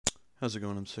How's it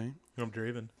going, I'm saying? I'm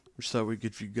Draven. We just thought we'd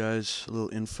give you guys a little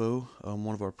info on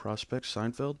one of our prospects,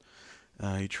 Seinfeld.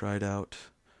 He tried out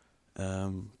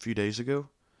a few days ago,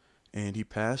 and he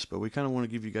passed, but we kind of want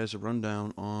to give you guys a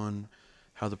rundown on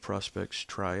how the prospects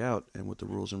try out and what the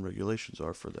rules and regulations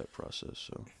are for that process.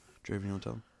 So, Draven, you want to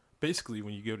tell them? Basically,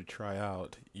 when you go to try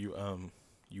out, you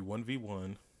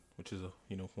 1v1, which is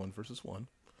 1 versus 1.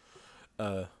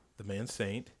 The man's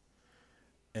Saint,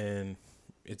 and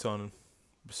it's on a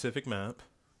specific map.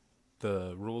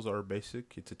 The rules are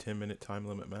basic. It's a 10-minute time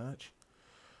limit match.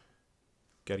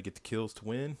 Got to get the kills to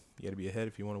win. You got to be ahead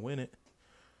if you want to win it.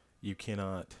 You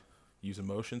cannot use a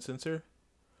motion sensor.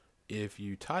 If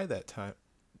you tie that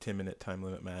 10-minute time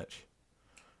limit match,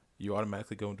 you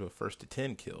automatically go into a first to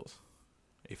 10 kills.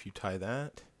 If you tie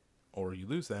that or you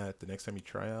lose that, the next time you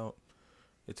try out,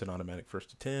 it's an automatic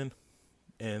first to 10,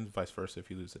 and vice versa.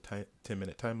 If you lose the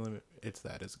 10-minute time limit, it's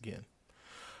that as again.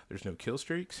 There's no kill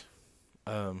streaks.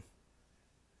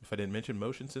 If I didn't mention,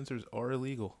 motion sensors are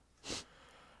illegal.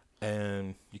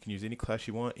 And you can use any class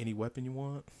you want, any weapon you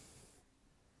want.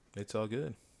 It's all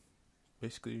good.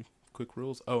 Basically, quick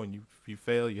rules. Oh, and if you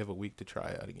fail, you have a week to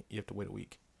try out again. You have to wait a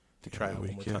week to try out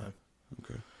one more time.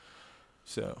 Okay.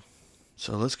 So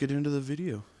let's get into the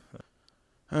video.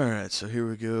 All right, so here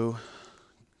we go.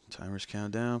 Timers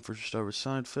count down. First, we start with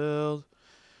Seinfeld.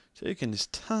 Taking his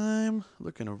time,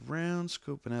 looking around,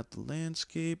 scoping out the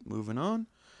landscape, moving on.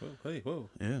 Whoa, hey, whoa.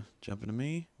 Yeah, jumping to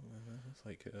me. That's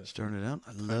like starting it out.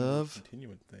 I love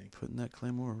continuing thing. Putting that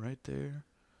claymore right there.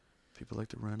 People like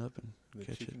to run up and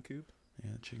catch chicken it. Coop?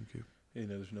 Yeah, chicken coop. You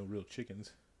know, there's no real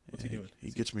chickens. What's he doing?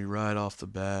 He gets me right off the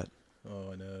bat.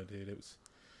 Oh, I know, dude.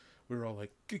 We were all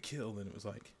like, good kill, and it was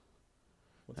like,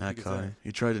 what the I heck is caught that? him.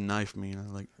 He tried to knife me,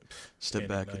 and I stepped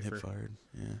back and hip knifer. fired.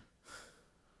 Yeah.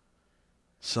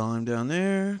 Saw him down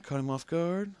there, caught him off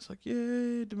guard. It's like,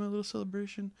 yay, did my little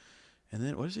celebration. And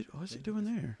then what is he doing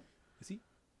there?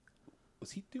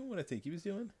 Was he doing what I think he was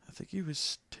doing? I think he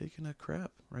was taking a crap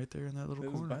right there in that little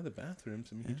It was corner. by the bathrooms.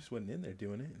 I mean, he just wasn't in there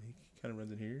doing it. And he kind of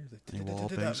runs in here. He's like, And he wall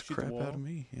bangs crap out of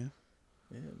me, yeah.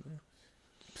 Yeah, man.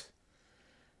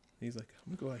 He's like,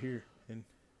 I'm going to go out here. And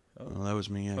well, that was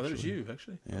me, actually. Oh, that was you,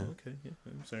 actually? Yeah. Oh, okay. Yeah,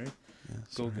 I'm sorry. Yeah,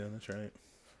 Gold sorry. gun, that's right.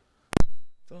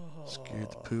 Oh.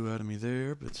 Scared the poo out of me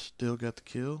there, but still got the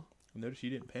kill. Notice you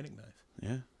didn't panic knife.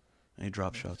 Yeah. And he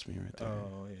drop shots me right there.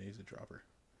 Oh, yeah, he's a dropper.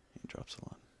 He drops a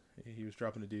lot. He was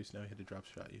dropping a deuce, now he had to drop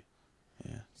shot you.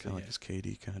 Yeah, kind of like his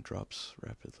KD kind of drops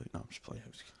rapidly. No, I'm just playing.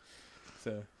 Yeah,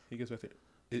 so he goes right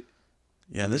there.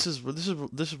 Yeah, this is what I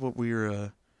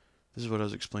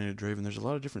was explaining to Draven. There's a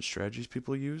lot of different strategies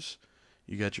people use.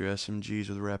 You got your SMGs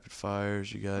with rapid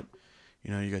fires. You got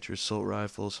your assault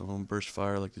rifles. Some of them burst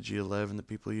fire like the G11 that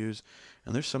people use,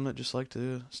 and there's some that just like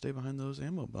to stay behind those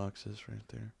ammo boxes right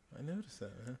there. I noticed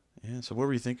that, man. Yeah. So what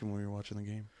were you thinking when you were watching the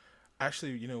game?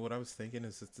 Actually, what I was thinking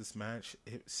is that this match,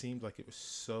 it seemed like it was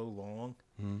so long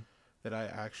that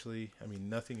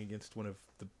nothing against one of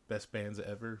the best bands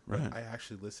ever, but I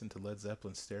actually listened to Led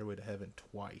Zeppelin's Stairway to Heaven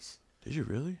twice. Did you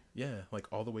really? Yeah, like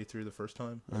all the way through the first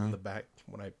time. And in the back,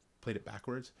 when I played it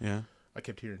backwards, yeah, I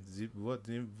kept hearing,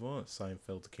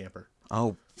 Seinfeld's camper.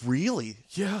 Oh, really?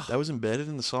 Yeah. That was embedded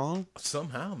in the song?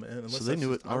 Somehow, man. So they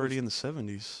knew it already in the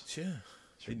 70s. Yeah.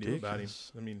 It's they ridiculous. knew about him.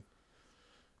 I mean,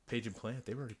 Page and Plant,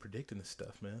 they were already predicting this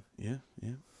stuff, man. Yeah,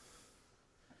 yeah.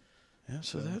 Yeah,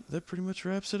 so that pretty much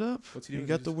wraps it up. What's he doing? You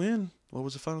got the win. What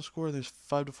was the final score? There's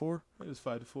 5-4. It was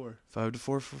 5-4.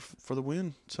 5-4 for the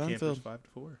win. Seinfeld.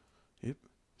 5-4. Yep.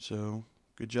 So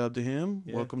good job to him.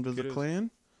 Yeah, welcome to the clan.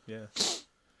 Yeah.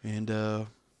 And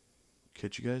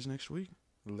catch you guys next week.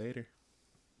 Later.